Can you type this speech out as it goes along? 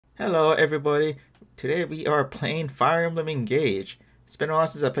Hello everybody, today we are playing Fire Emblem Engage. It's been a while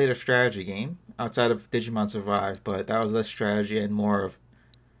since I played a strategy game, outside of Digimon Survive, but that was less strategy and more of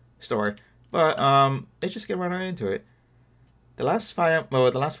story. But let's just get right on into it. The last Fire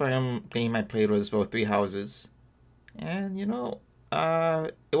Emblem game I played was about Three Houses. And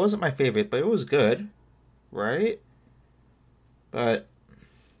it wasn't my favorite, but it was good, right? But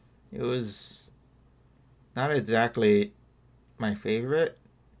it was not exactly my favorite.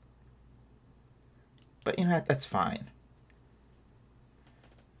 But that's fine.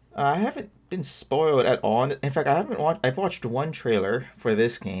 I haven't been spoiled at all. In fact, I've watched one trailer for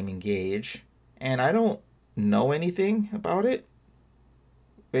this game, Engage, and I don't know anything about it.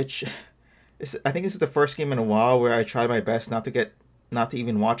 Which I think this is the first game in a while where I try my best not to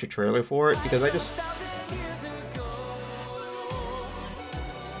even watch a trailer for it, because I just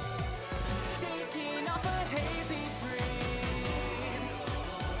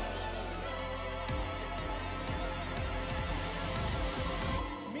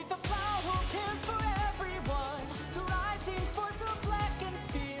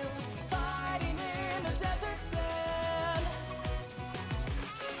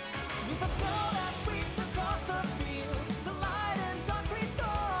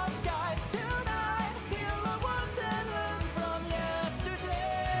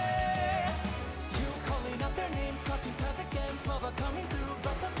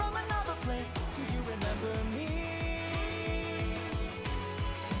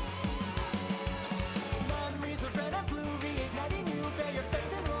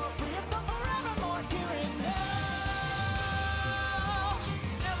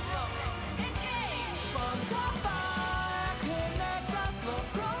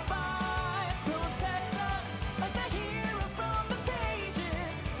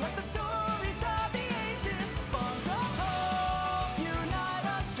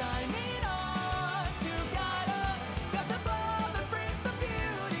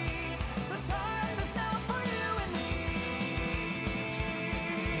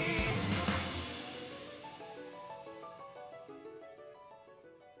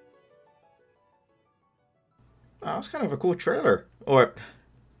that was kind of a cool trailer, or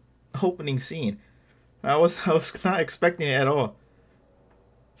opening scene. I was not expecting it at all.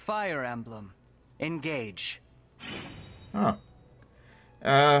 Fire Emblem Engage. Oh.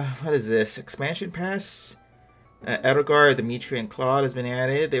 What is this? Expansion pass? Edgar, Dimitri, and Claude has been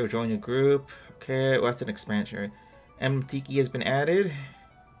added. They will join the group. Okay, well, that's an expansion. Tiki has been added.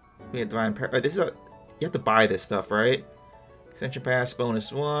 We have Divine Power. This is you have to buy this stuff, right? Expansion pass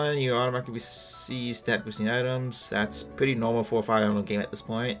bonus 1. You automatically receive stat boosting items. That's pretty normal for a Fire Emblem game at this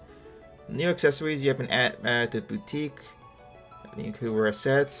point. New accessories you have been added to the boutique. You include rare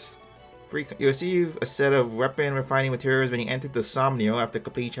sets. You receive a set of weapon refining materials when you enter the Somnio after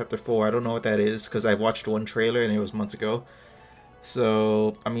completing chapter 4. I don't know what that is because I've watched one trailer and it was months ago.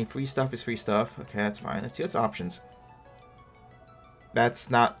 So, I mean, free stuff is free stuff. Okay, that's fine. Let's see what's options.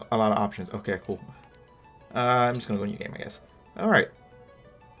 That's not a lot of options. Okay, cool. I'm just gonna go new game, I guess. Alright.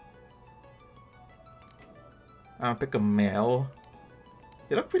 I'll pick a male.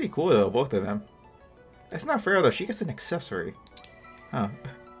 They look pretty cool though, both of them. That's not fair though, she gets an accessory. Huh.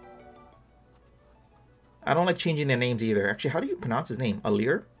 I don't like changing their names either. Actually, how do you pronounce his name?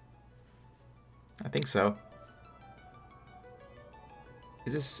 Elyos? I think so.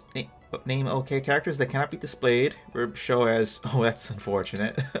 Is this name okay? Characters that cannot be displayed or show as... Oh, that's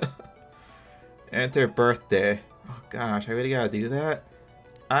unfortunate. Enter birthday. Oh gosh, I really gotta do that?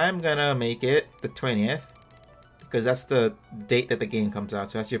 I'm gonna make it the 20th. Because that's the date that the game comes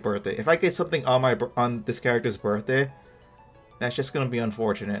out, so that's your birthday. If I get something on this character's birthday, that's just gonna be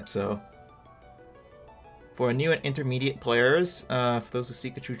unfortunate, so... For new and intermediate players, for those who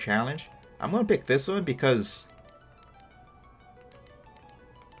seek the true challenge, I'm gonna pick this one because...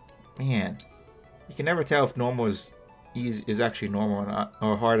 Man, you can never tell if normal is actually normal or not,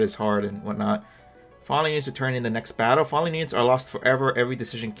 or hard is hard and whatnot. Fallen units return in the next battle. Fallen units are lost forever. Every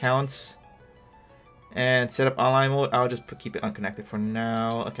decision counts. And set up online mode. I'll just keep it unconnected for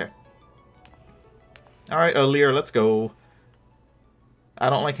now. Okay. Alright, Elyos, let's go.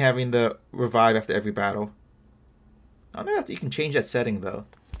 I don't like having the revive after every battle. I don't think that you can change that setting though.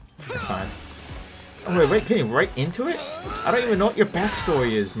 That's fine. Oh wait, getting right into it? I don't even know what your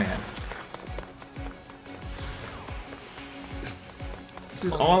backstory is, man. This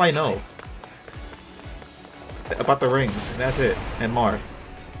is all I know about the rings, and that's it. And Marth.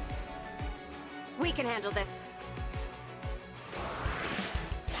 We can handle this.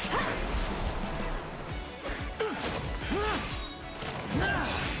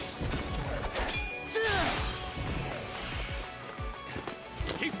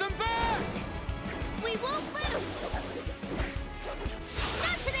 Keep them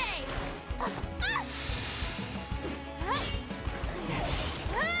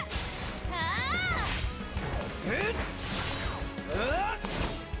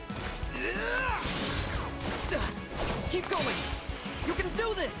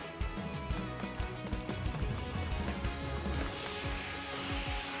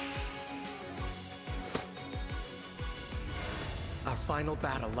final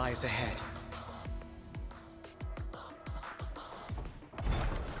battle lies ahead.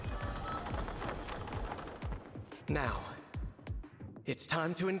 Now, it's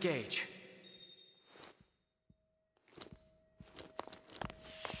time to engage.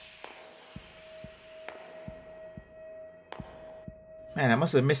 Man, I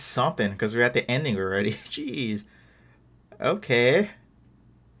must have missed something because we're at the ending already. Jeez. Okay.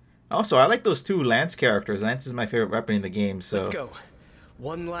 Also, I like those two Lance characters. Lance is my favorite weapon in the game, so... Let's go.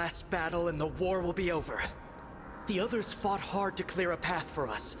 One last battle and the war will be over. The others fought hard to clear a path for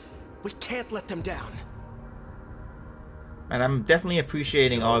us. We can't let them down. And I'm definitely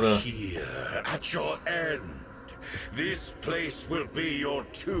appreciating all the... Here, at your end. This place will be your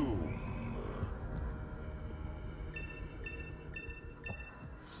tomb.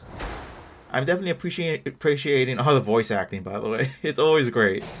 I'm definitely appreciating all the voice acting, by the way. It's always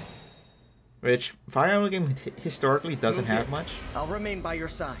great. Which, Fire Emblem game historically doesn't have much. I'll remain by your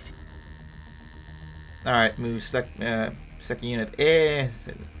side. Alright, move second unit A,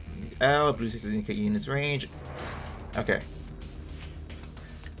 L, blue 6 indicate unit's range. Okay.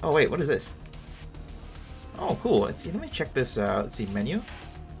 Oh wait, what is this? Oh cool, let's see, let me check this out. Let's see, menu.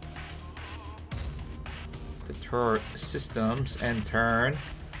 The turret systems and turn.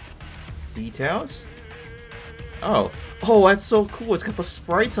 Details? Oh, that's so cool. It's got the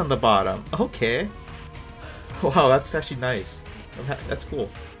sprites on the bottom. Okay. Wow, that's actually nice. That's cool.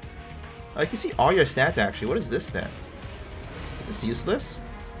 I can see all your stats actually. What is this then? Is this useless?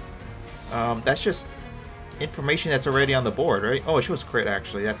 That's just information that's already on the board, right? Oh, it shows crit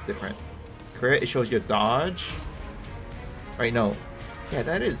actually. That's different. Crit, it shows your dodge. Right, no. Yeah,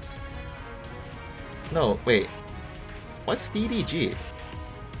 that is... No, wait. What's DDG?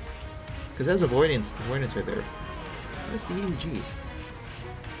 Because there's avoidance right there. What's DDG?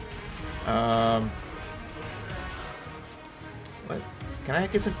 What? Can I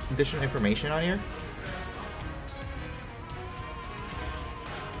get some additional information on here?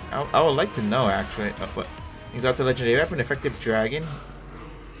 I would like to know actually. What? Exalted legendary weapon, effective dragon.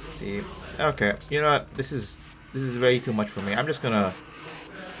 Let's see. Okay, you know what? This is way too much for me. I'm just gonna.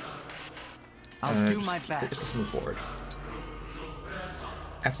 I'll do my best. Just move forward.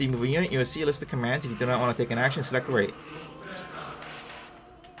 After you move a unit, you will see a list of commands. If you do not want to take an action, select the rate.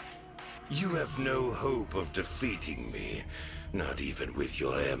 You have no hope of defeating me, not even with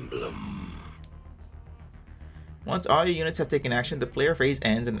your emblem. Once all your units have taken action, the player phase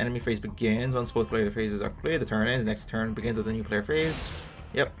ends and the enemy phase begins. Once both player phases are clear, the turn ends. The next turn begins with the new player phase.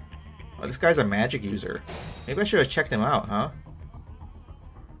 Yep. Oh, this guy's a magic user. Maybe I should have checked him out, huh?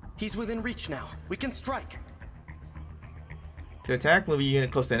 He's within reach now. We can strike. To attack, move your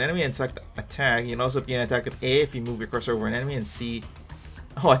unit close to an enemy and select attack. You can also begin an attack with A if you move your cursor over an enemy and C.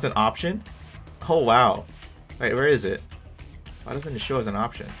 Oh, that's an option? Oh, wow. Wait, where is it? Why doesn't it show as an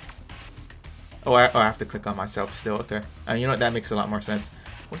option? Oh, I have to click on myself still. Okay. You know what? That makes a lot more sense.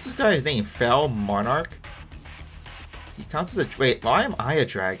 What's this guy's name? Fell Monarch? He counts as a... Wait, why am I a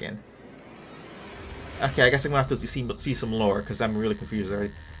dragon? Okay, I guess I'm going to have to see some lore because I'm really confused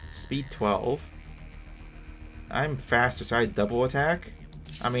already. Speed 12. I'm faster, so I double attack?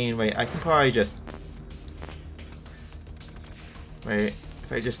 I mean, wait, I can probably just... Wait,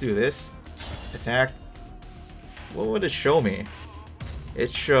 if I just do this, attack, what would it show me? It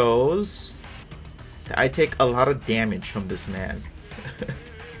shows that I take a lot of damage from this man.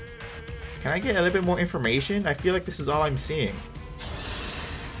 Can I get a little bit more information? I feel like this is all I'm seeing.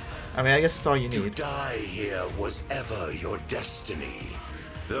 I mean, I guess it's all you need. To die here was ever your destiny.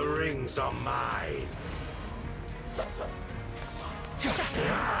 The rings are mine.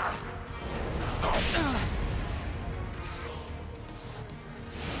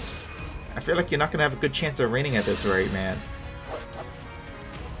 I feel like you're not gonna have a good chance of winning at this rate, man.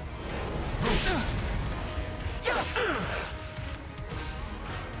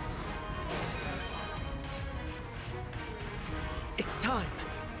 It's time.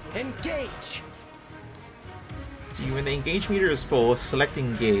 Engage. See, when the engage meter is full, select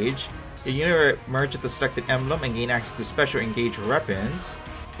engage. Your unit will merge with the selected emblem and gain access to special engage weapons.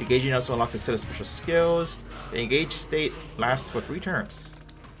 Engaging also unlocks a set of special skills. The engage state lasts for 3 turns.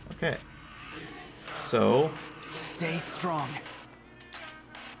 Okay. So, Stay strong.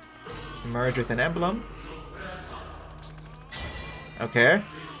 merge with an emblem. Okay.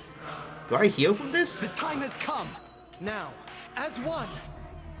 Do I heal from this? The time has come. Now, as one.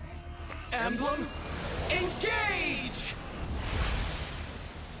 Emblem, engage!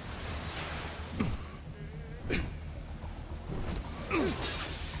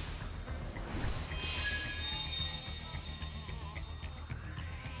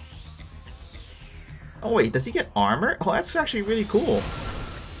 Oh Oh wait, does he get armor? Oh, that's actually really cool.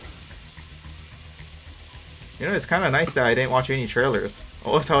 You know, it's kind of nice that I didn't watch any trailers.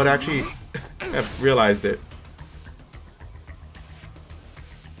 Oh, that's how it actually have realized it.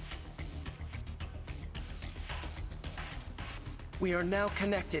 We are now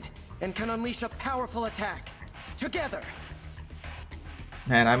connected and can unleash a powerful attack. Together!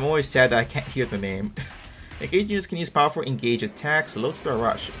 Man, I'm always sad that I can't hear the name. Engage units can use powerful engage attacks, Lodestar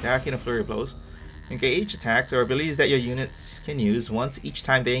Rush, attacking a flurry of blows. Engage attacks are abilities that your units can use once each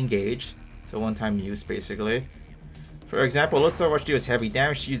time they engage. So one time use, basically. For example, Lodestar Rush deals heavy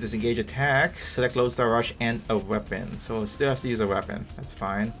damage to use this engage attack. Select Lodestar Rush and a weapon. So it still has to use a weapon. That's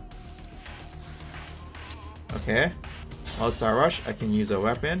fine. Okay. Lodestar Rush, I can use a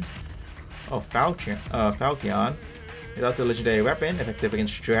weapon. Oh, Falchion. Without the legendary weapon, effective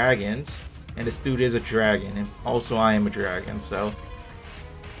against dragons. And this dude is a dragon, and also I am a dragon, so...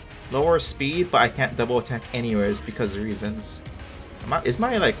 Lower speed, but I can't double attack anyways because of reasons. Is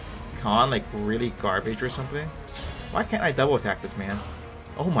my, like, con, like, really garbage or something? Why can't I double attack this man?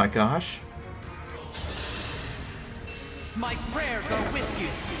 Oh my gosh. My prayers are with you.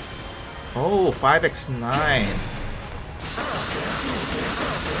 Oh, 5x9.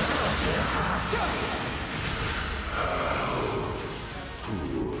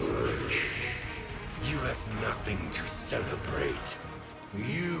 You have nothing to celebrate.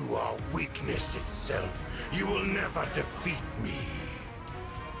 You are weakness itself. You will never defeat me.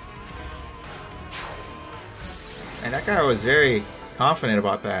 And that guy was very confident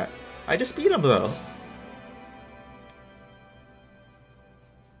about that. I just beat him though.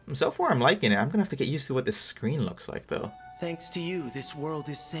 So far I'm liking it. I'm gonna have to get used to what this screen looks like though. Thanks to you, this world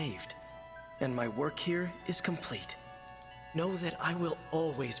is saved. And my work here is complete. Know that I will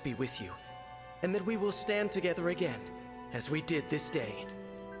always be with you. And that we will stand together again, as we did this day.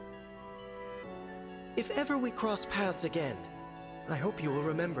 If ever we cross paths again, I hope you will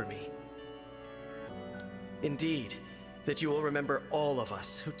remember me. Indeed, that you will remember all of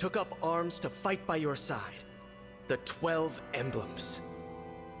us who took up arms to fight by your side. The 12 emblems.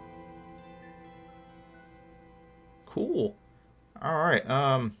 Cool. Alright,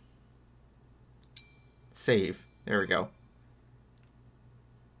 save. There we go.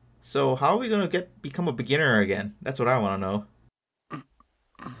 So how are we gonna become a beginner again? That's what I wanna know.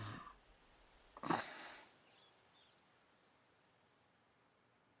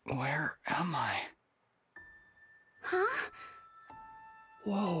 Where am I? Huh?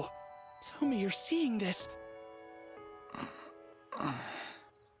 Whoa. Tell me you're seeing this.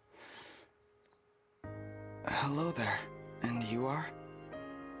 Hello there. And you are?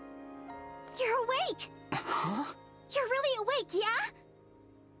 You're awake! Huh? You're really awake, yeah?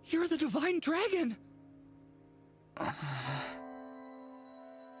 You're the Divine Dragon!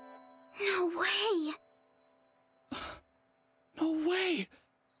 No way! No way!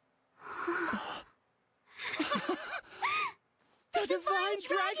 The Divine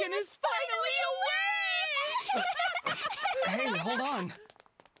Dragon is finally awake! Hey, hold on.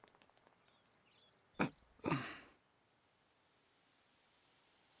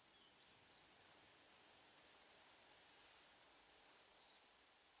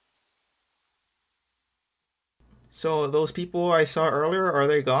 So those people I saw earlier, are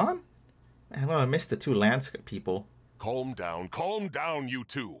they gone? I'm gonna miss the two landscape people. Calm down, you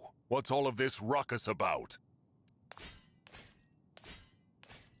two. What's all of this ruckus about?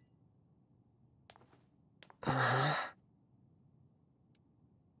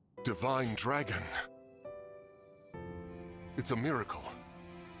 Divine Dragon. It's a miracle.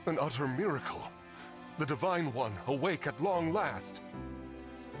 An utter miracle. The Divine One awake at long last.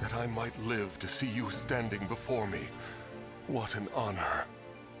 That I might live to see you standing before me. What an honor.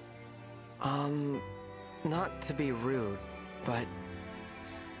 Not to be rude, but...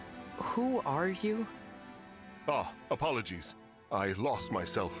 who are you? Ah, apologies. I lost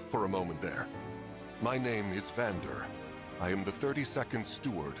myself for a moment there. My name is Vander. I am the 32nd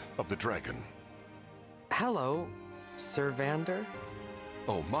Steward of the Dragon. Hello, Sir Vander?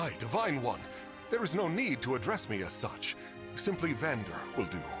 Oh, my Divine One! There is no need to address me as such. Simply Vander will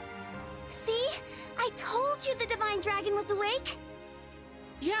do. See? I told you the Divine Dragon was awake!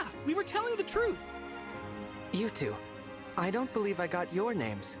 Yeah, we were telling the truth. You two. I don't believe I got your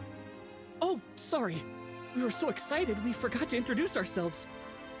names. Oh, sorry. We were so excited we forgot to introduce ourselves.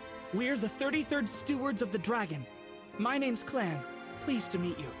 We're the 33rd Stewards of the Dragon. My name's Clan. Pleased to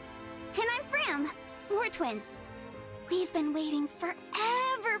meet you. And I'm Fram. We're twins. We've been waiting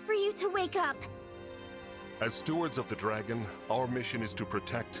forever for you to wake up. As Stewards of the Dragon, our mission is to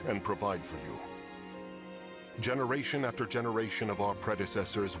protect and provide for you. Generation after generation of our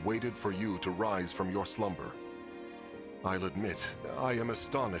predecessors waited for you to rise from your slumber. I'll admit, I am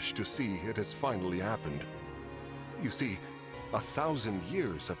astonished to see it has finally happened. You see, 1,000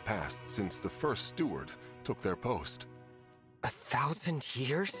 years have passed since the first steward took their post. 1,000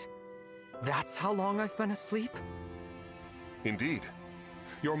 years? That's how long I've been asleep? Indeed.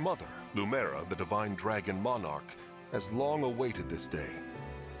 Your mother, Lumera, the Divine Dragon Monarch, has long awaited this day.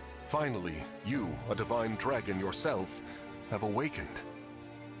 Finally, you, a Divine Dragon yourself, have awakened.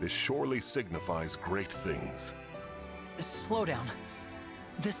 This surely signifies great things. Slow down.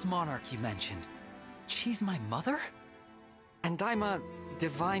 This monarch you mentioned, she's my mother? And I'm a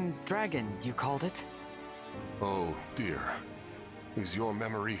Divine Dragon, you called it? Oh, dear. Is your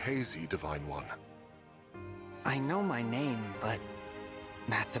memory hazy, Divine One? I know my name, but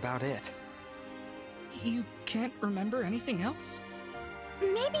that's about it. You can't remember anything else?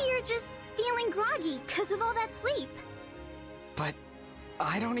 Maybe you're just feeling groggy because of all that sleep. But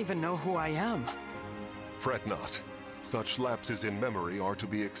I don't even know who I am. Fret not. Such lapses in memory are to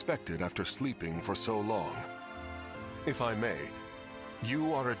be expected after sleeping for so long. If I may,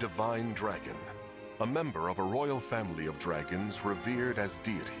 you are a Divine Dragon, a member of a royal family of dragons revered as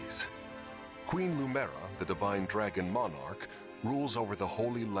deities. Queen Lumera, the Divine Dragon Monarch, rules over the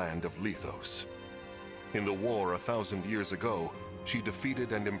holy land of Elyos. In the war 1,000 years ago, she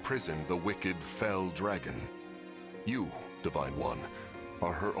defeated and imprisoned the wicked Fell Dragon. You, Divine One,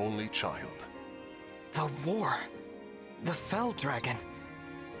 are her only child. The war. The Fell Dragon.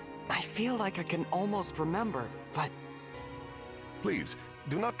 I feel like I can almost remember, but... Please,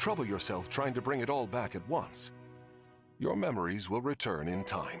 do not trouble yourself trying to bring it all back at once. Your memories will return in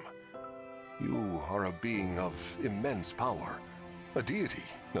time. You are a being of immense power, a deity,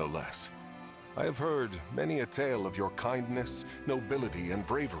 no less. I have heard many a tale of your kindness, nobility, and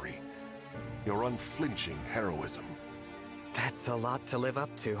bravery, your unflinching heroism. That's a lot to live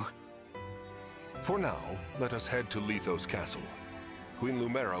up to. For now, let us head to Elyos Castle. Queen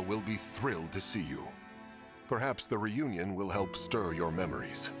Lumera will be thrilled to see you. Perhaps the reunion will help stir your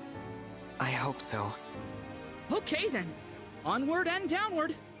memories. I hope so. Okay then, onward and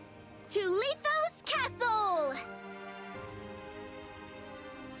downward. To Elyos Castle!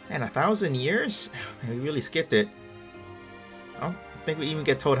 And 1,000 years? We really skipped it. I don't think we even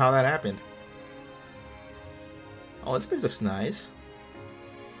get told how that happened. Oh, this place looks nice.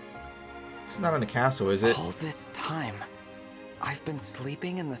 This is not in the castle, is it? All this time, I've been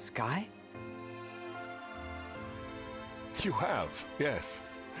sleeping in the sky? You have, yes.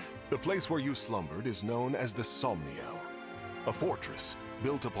 The place where you slumbered is known as the Somniel, a fortress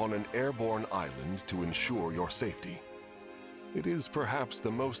built upon an airborne island to ensure your safety. It is perhaps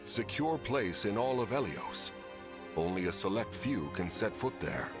the most secure place in all of Elyos. Only a select few can set foot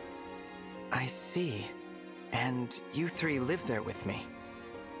there. I see. And you three live there with me?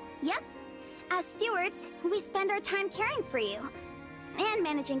 Yep. As stewards, we spend our time caring for you. And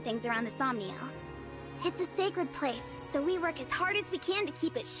managing things around the Somniel. It's a sacred place, so we work as hard as we can to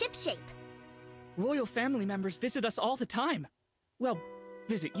keep it shipshape. Royal family members visit us all the time. Well,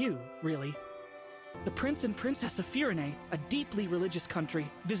 visit you, really. The Prince and Princess of Firene, a deeply religious country,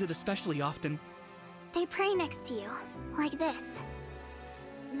 visit especially often. They pray next to you, like this.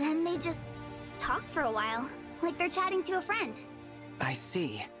 Then they just talk for a while, like they're chatting to a friend. I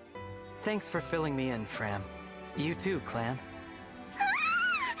see. Thanks for filling me in, Fram. You too, Clan.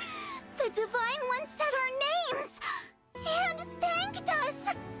 The Divine One said our names! And thanked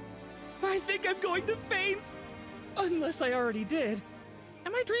us! I think I'm going to faint! Unless I already did.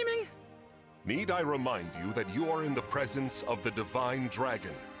 Am I dreaming? Need I remind you that you are in the presence of the Divine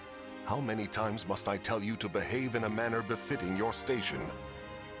Dragon? How many times must I tell you to behave in a manner befitting your station?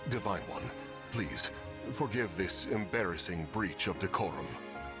 Divine One, please, forgive this embarrassing breach of decorum.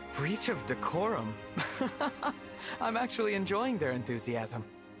 Breach of decorum? I'm actually enjoying their enthusiasm.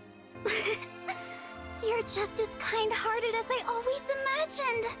 You're just as kind-hearted as I always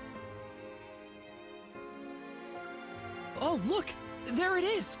imagined. Oh, look! There it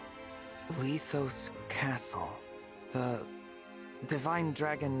is! Elyos Castle. The Divine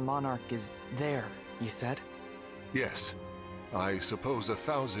Dragon Monarch is there, you said? Yes. I suppose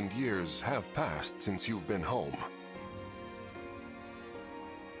 1,000 years have passed since you've been home.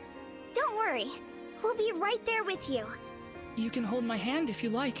 Don't worry. We'll be right there with you. You can hold my hand if you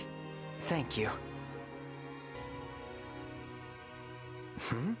like. Thank you.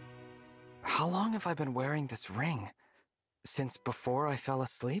 How long have I been wearing this ring? Since before I fell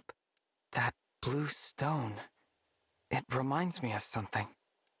asleep? That blue stone. It reminds me of something.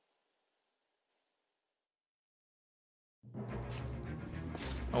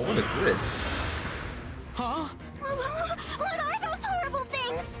 Oh, what is this? Huh? What are those horrible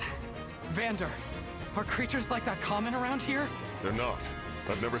things? Vander, are creatures like that common around here? They're not.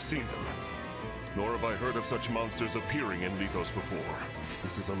 I've never seen them. Nor have I heard of such monsters appearing in Elyos before.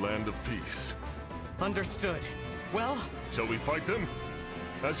 This is a land of peace. Understood. Well, Shall we fight them?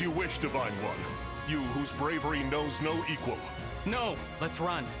 As you wish, Divine One. You whose bravery knows no equal. no, let's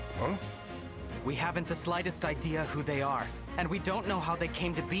run. Huh? We haven't the slightest idea who they are, and we don't know how they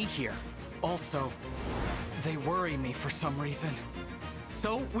came to be here. Also, they worry me for some reason.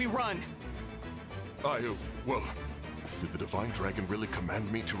 So, we run. Well, did the Divine Dragon really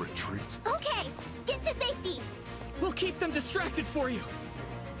command me to retreat? Okay, get to safety. We'll keep them distracted for you.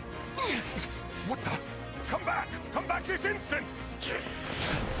 What the? Come back! Come back this instant!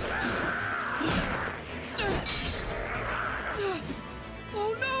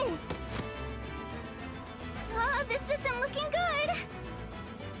 Oh no! This isn't looking good.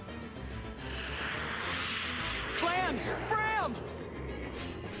 Clan! Fram!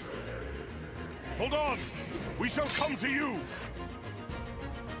 Hold on! We shall come to you!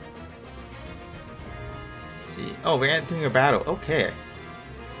 Let's see. Oh, we're entering a battle. Okay.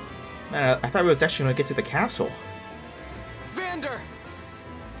 Man, I thought we was actually going to get to the castle. Vander!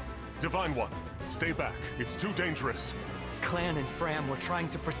 Divine One, stay back. It's too dangerous. Clan and Fram were trying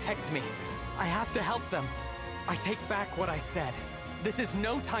to protect me. I have to help them. I take back what I said. This is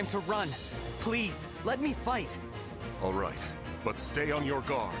no time to run. Please, let me fight. All right, but stay on your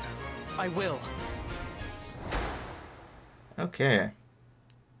guard. I will. Okay.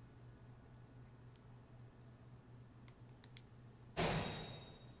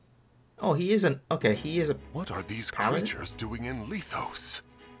 Oh, he is an... Okay, he is a... What are these Paladin? creatures doing in Elyos?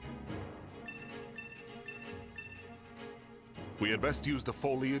 We had best use the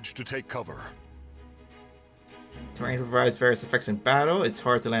foliage to take cover. Terrain provides various effects in battle. It's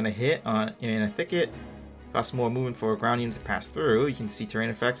hard to land a hit in a thicket. Costs more movement for a ground unit to pass through. You can see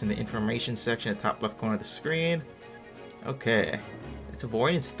terrain effects in the information section at the top left corner of the screen. Okay. It's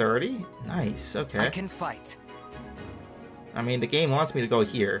avoidance 30? Nice, okay. I can fight. I mean, the game wants me to go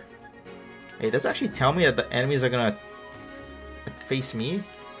here. Hey, does it actually tell me that the enemies are gonna face me?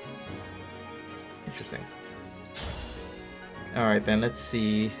 Interesting. Alright then, let's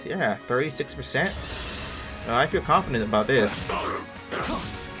see. Yeah, 36%. I feel confident about this.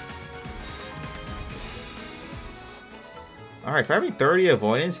 Alright, for having 30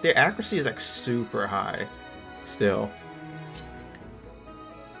 avoidance, their accuracy is like super high. Still.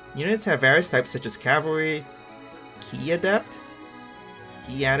 Units have various types such as Cavalry, Key Adept,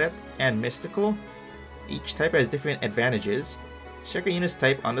 and Mystical. Each type has different advantages. Check a unit's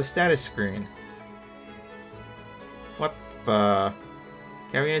type on the status screen. What the...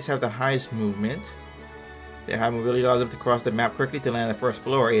 Cavalry units have the highest movement. Their high mobility allows them to cross the map quickly to land the first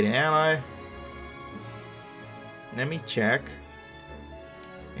blow or aid an ally. Let me check.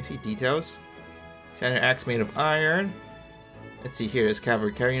 I see details. Standard axe made of iron. Let's see here. There's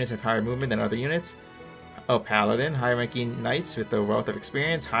cavalry. Cavalry units have higher movement than other units. Oh, paladin. High-ranking knights with a wealth of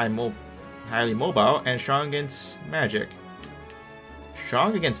experience. Highly mobile and strong against magic.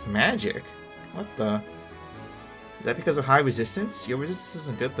 Strong against magic? What the? Is that because of high resistance? Your resistance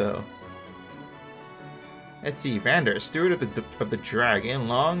isn't good though. Let's see. Vander, steward of the dragon,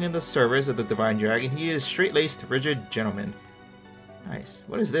 long in the service of the divine dragon. He is straight-laced, rigid gentleman. Nice.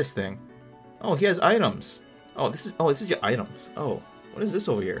 What is this thing? Oh, he has items. This is your items. Oh, what is this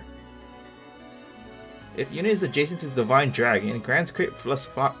over here? If unit is adjacent to the divine dragon, it grants crit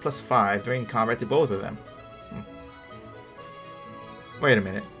 +5 during combat to both of them. Wait a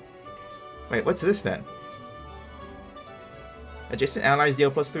minute. Wait, what's this then? Adjacent allies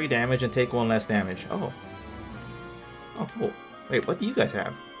deal +3 damage and take 1 less damage. Oh. Oh, cool. Wait, what do you guys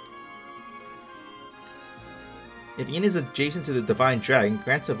have? If unit is adjacent to the divine dragon,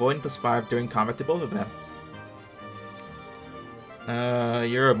 grants avoidance +5 during combat to both of them.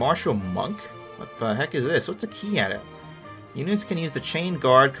 You're a martial monk? What the heck is this? What's a key at it? Units can use the chain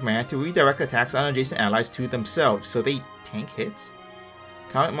guard command to redirect attacks on adjacent allies to themselves, so they tank hits?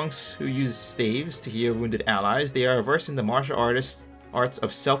 Common monks who use staves to heal wounded allies. They are versed in the martial arts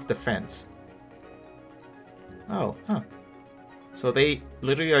of self-defense. Oh, huh. So they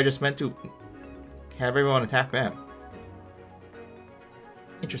literally are just meant to have everyone attack them.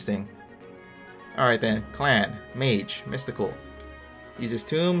 Interesting. Alright then, clan, mage, mystical. Uses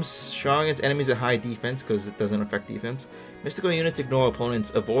tombs, strong against enemies with high defense because it doesn't affect defense. Mystical units ignore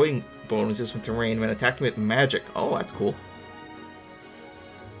opponents, avoiding bonuses from terrain when attacking with magic. Oh, that's cool.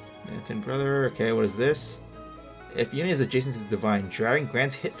 Tin brother. Okay, what is this? If unit is adjacent to the divine dragon,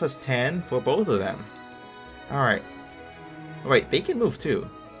 grants hit +10 for both of them. Alright. Wait, they can move too.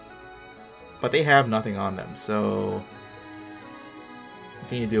 but they have nothing on them, so what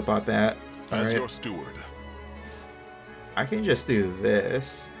can you do about that? As your steward. I can just do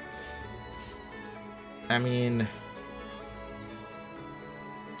this. I mean,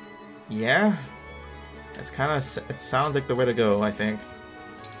 yeah, it's kind of, it sounds like the way to go, I think.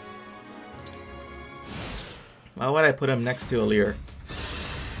 Why would I put him next to Elyos?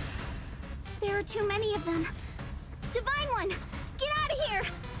 There are too many of them. Divine One, get out of here!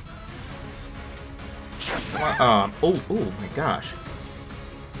 Oh my gosh.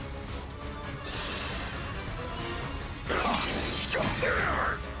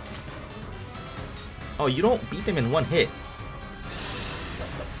 Oh, you don't beat them in one hit.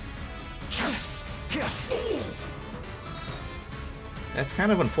 That's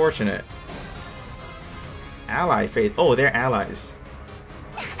kind of unfortunate. Ally fate. Oh, they're allies.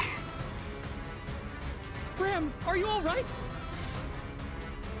 Fram, are you all right?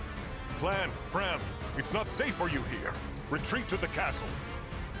 Clan, Fram, it's not safe for you here. Retreat to the castle.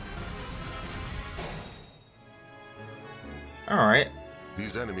 Alright.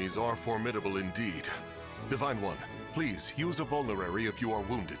 These enemies are formidable indeed. Divine One, please use a vulnerary if you are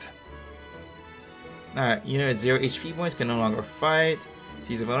wounded. Unit at 0 HP points can no longer fight.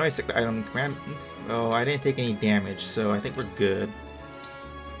 To use a vulnerary, stick the item in command. Oh, I didn't take any damage, so I think we're good.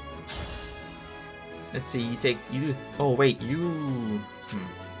 Let's see, you do. Oh, wait, you.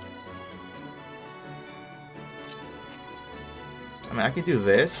 I mean, I can do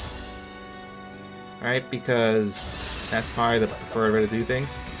this. Right, because that's probably the preferred way to do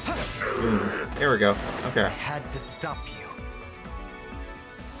things. Boom. There we go. Okay. I had to stop you.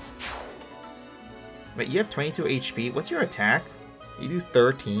 Wait, you have 22 HP. What's your attack? You do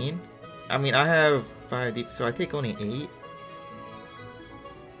 13? I mean, I have 5 deep, so I take only 8.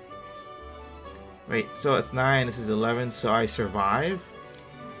 Wait, so it's 9, this is 11, so I survive?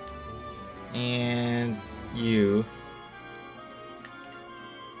 And you...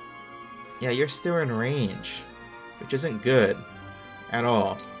 Yeah, you're still in range, which isn't good at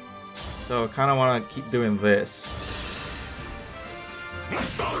all. So I kind of want to keep doing this.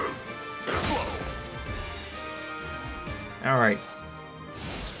 Alright.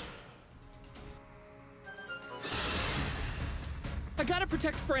 I gotta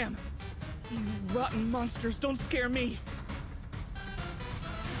protect Fram. You rotten monsters don't scare me.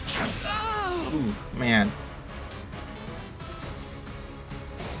 Ooh, man.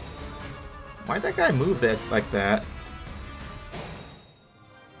 Why'd that guy move that like that?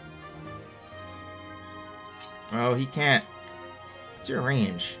 Oh, he can't. What's your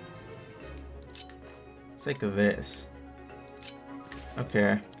range? It's like this.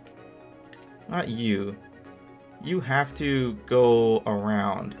 Okay. Not you. You have to go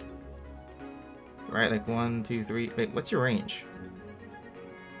around. Right, like 1, 2, 3. Wait, what's your range?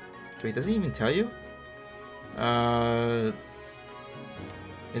 Wait, does it even tell you?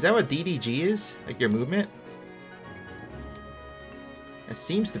 Is that what DDG is? Like your movement? That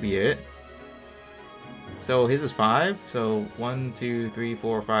seems to be it. So his is 5. So 1, 2, 3,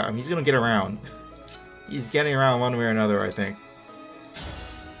 4, 5. I mean, he's gonna get around. He's getting around one way or another, I think.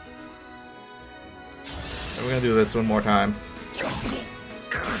 So we're gonna do this one more time.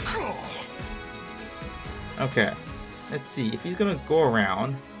 Okay. Let's see. If he's gonna go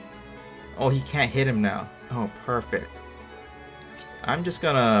around... Oh, he can't hit him now. Oh, perfect. I'm just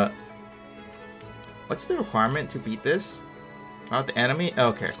gonna... What's the requirement to beat this? Not the enemy?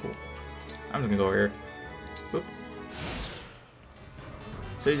 Okay, cool. I'm just gonna go over here. Boop.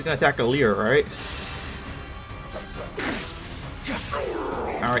 So he's gonna attack Elyos, right?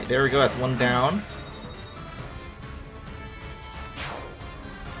 Alright, there we go. That's one down.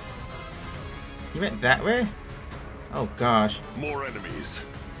 You went that way? Oh gosh. More enemies.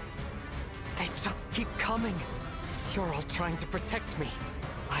 They just keep coming. You're all trying to protect me.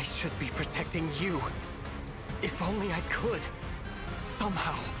 I should be protecting you. If only I could.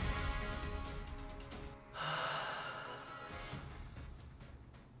 Somehow.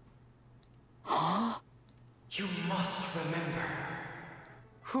 Huh? You must remember.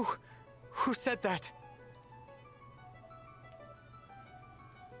 Who said that?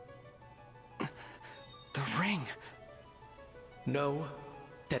 The ring. Know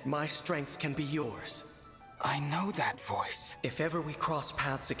that my strength can be yours. I know that voice. If ever we cross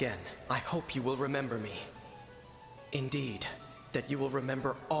paths again, I hope you will remember me. Indeed, that you will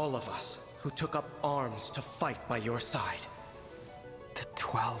remember all of us who took up arms to fight by your side. The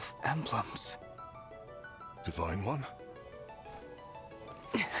 12 emblems. Divine One?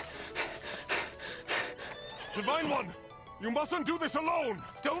 Divine One! You mustn't do this alone!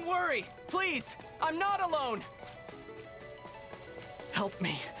 Don't worry! Please! I'm not alone! Help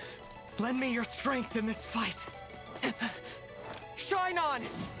me. Lend me your strength in this fight. Shine on!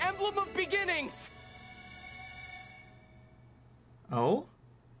 Emblem of Beginnings! Oh?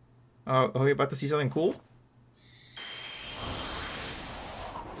 Are we about to see something cool?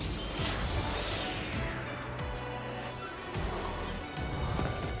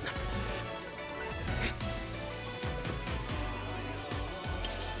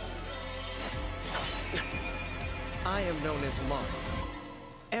 I am known as Marth.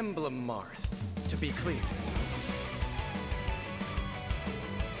 Emblem Marth, to be clear.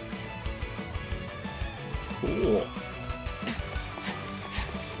 Cool.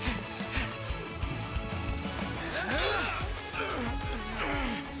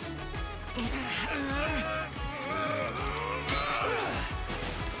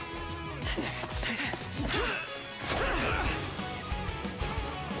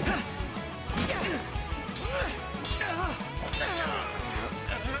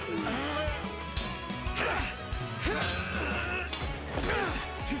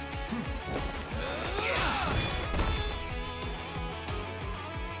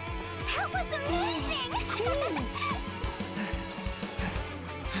 That was amazing!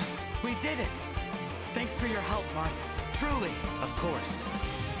 We did it! Thanks for your help, Marth. Truly. Of course.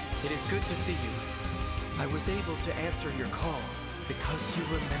 It is good to see you. I was able to answer your call because you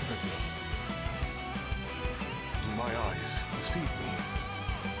remembered me. Do my eyes deceive me?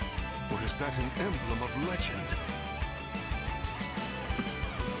 Or is that an emblem of legend?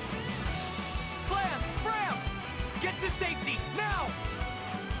 Clam! Fram! Get to safety, now!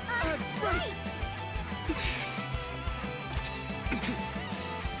 Right!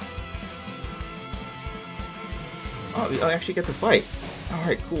 Oh, we actually get to fight.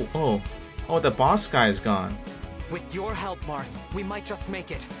 Alright, cool. Oh, the boss guy's gone. With your help, Marth, we might just make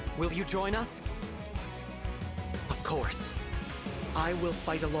it. Will you join us? Of course. I will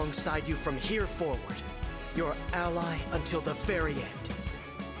fight alongside you from here forward. Your ally until the very end.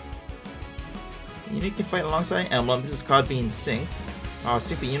 You can fight alongside Emblem. This is called being synced.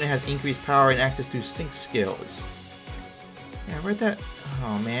 Sync the unit has increased power and access to sync skills. Yeah, I read that.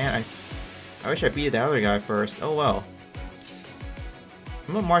 Oh man, I wish I beat the other guy first. Oh well.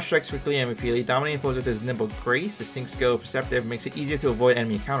 Emblem Marth strikes quickly and repeatedly, dominating foes with his nimble grace. The sync skill Perceptive makes it easier to avoid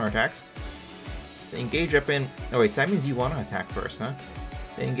enemy counterattacks. The engage weapon. Oh wait, so that means you want to attack first, huh?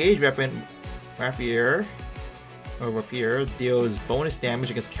 The engage weapon, Rapier deals bonus damage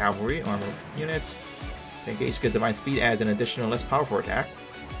against cavalry armor units. The engage good divine speed adds an additional less powerful attack.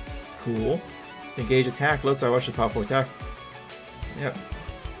 Cool. The engage attack looks like Rush's powerful attack. Yep.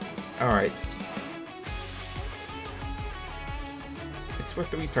 Alright. It's for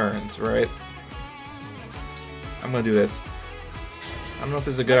 3 turns, right? I'm gonna do this. I don't know if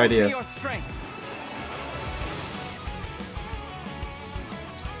this is a good idea. Your strength.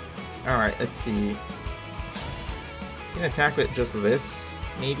 Alright, let's see. You can attack with just this,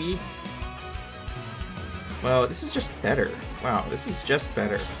 maybe? Well, this is just better. Wow, this is just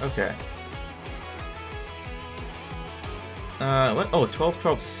better. Okay. What? Oh, 12,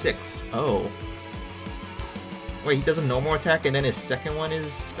 12, 6. Oh. Wait, he does a normal attack and then his second one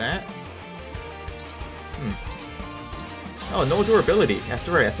is that? Oh, no durability. That's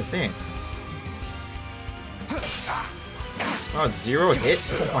right, that's a thing. Oh, 0 hit?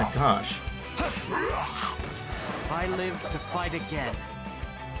 Oh my gosh. I live to fight again.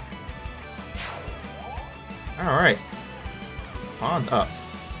 Alright. On up.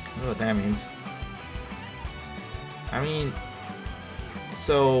 I don't know what that means. I mean,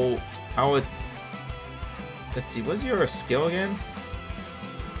 so I would. Let's see, what's your skill again?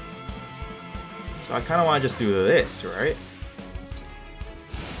 So I kind of want to just do this, right?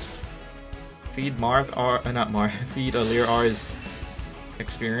 Feed Marth R, not Marth. Feed Elyos R's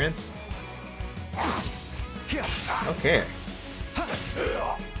experience. Okay.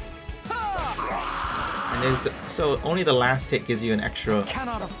 And there's the, so only the last hit gives you an extra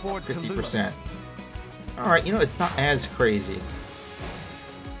Cannot afford 50%. Alright, you know, it's not as crazy.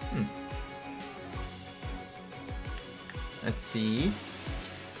 Let's see.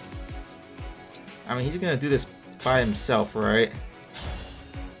 I mean, he's gonna do this by himself, right?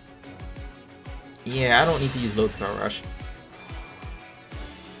 Yeah, I don't need to use Lodestar Rush.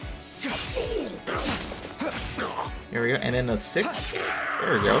 Here we go, and then the 6.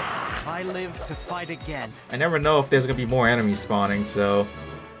 There we go. I live to fight again. I never know if there's gonna be more enemies spawning, so.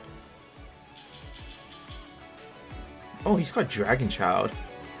 Oh, he's got Dragon Child.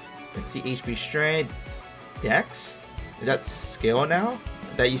 Let's see, HP Strength, Dex. Is that skill now?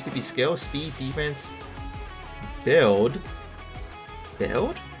 That used to be skill, speed, defense, build.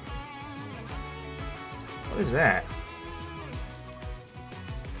 Build? What is that?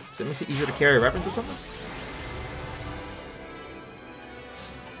 So it makes it easier to carry weapons or something?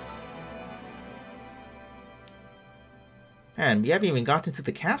 Man, we haven't even gotten to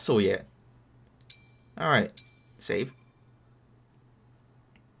the castle yet. Alright. Save.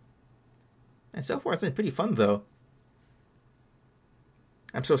 And so far it's been pretty fun though.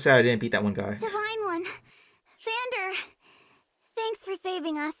 I'm so sad I didn't beat that one guy. Divine One. Vander. Thanks for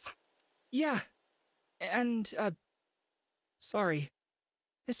saving us. Yeah. And, sorry.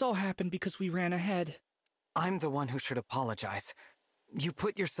 This all happened because we ran ahead. I'm the one who should apologize. You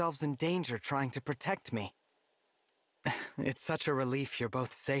put yourselves in danger trying to protect me. It's such a relief you're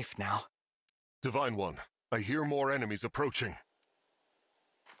both safe now. Divine One, I hear more enemies approaching.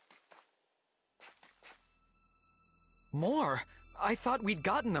 More? I thought we'd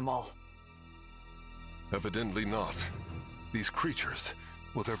gotten them all. Evidently not. These creatures,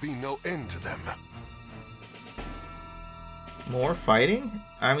 will there be no end to them? More fighting?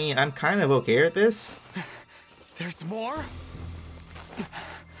 I mean, I'm kind of okay with this. There's more?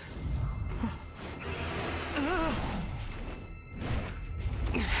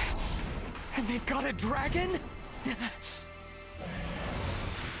 And they've got a dragon?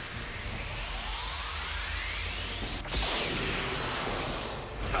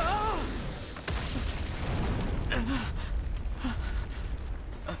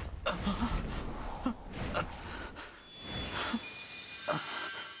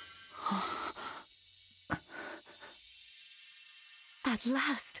 At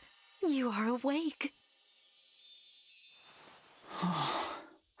last, you are awake.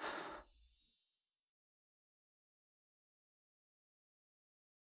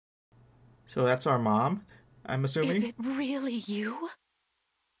 So that's our mom, I'm assuming? Is it really you?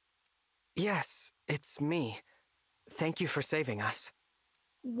 Yes, it's me. Thank you for saving us.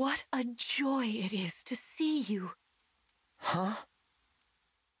 What a joy it is to see you. Huh?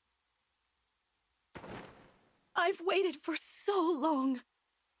 I've waited for so long.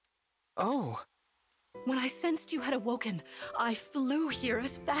 Oh. When I sensed you had awoken, I flew here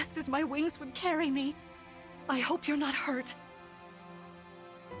as fast as my wings would carry me. I hope you're not hurt.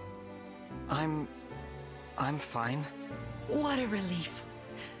 I'm fine. What a relief.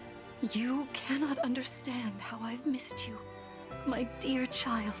 You cannot understand how I've missed you, my dear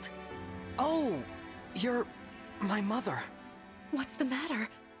child. Oh, you're my mother. What's the matter?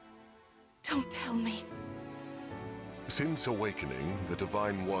 Don't tell me. Since awakening, the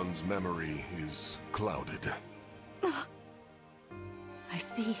Divine One's memory is clouded. I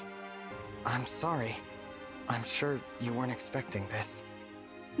see. I'm sorry. I'm sure you weren't expecting this.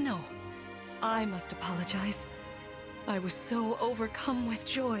 No, I must apologize. I was so overcome with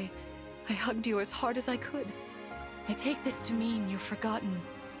joy. I hugged you as hard as I could. I take this to mean you've forgotten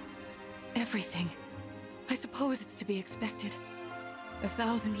everything. I suppose it's to be expected.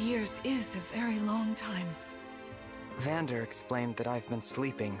 1,000 years is a very long time. Vander explained that I've been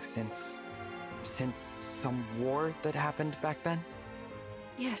sleeping since some war that happened back then?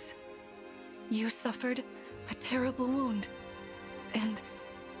 Yes. You suffered a terrible wound. And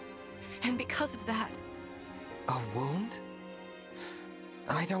because of that... A wound?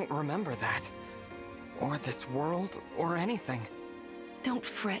 I don't remember that. Or this world, or anything. Don't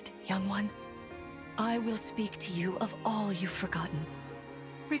fret, young one. I will speak to you of all you've forgotten.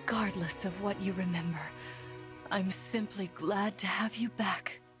 Regardless of what you remember, I'm simply glad to have you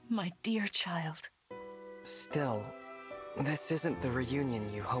back, my dear child. Still, this isn't the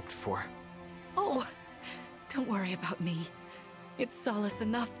reunion you hoped for. Oh, don't worry about me. It's solace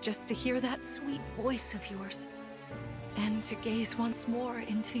enough just to hear that sweet voice of yours. And to gaze once more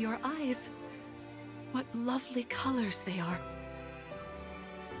into your eyes. What lovely colors they are.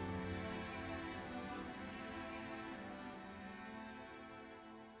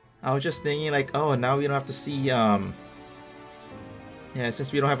 I was just thinking like, oh, now we don't have to see, yeah,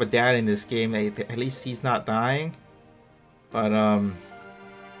 since we don't have a dad in this game, at least he's not dying. But,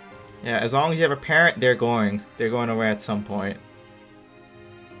 yeah, as long as you have a parent, they're going away at some point.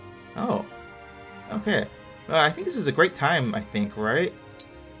 Oh, okay. Well, I think this is a great time, I think, right?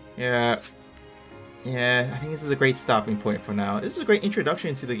 Yeah, I think this is a great stopping point for now. This is a great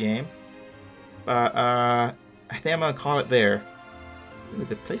introduction to the game. But, I think I'm gonna call it there. Ooh,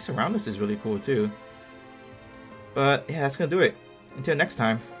 the place around us is really cool too. But yeah, that's gonna do it. Until next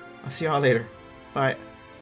time, I'll see y'all later. Bye.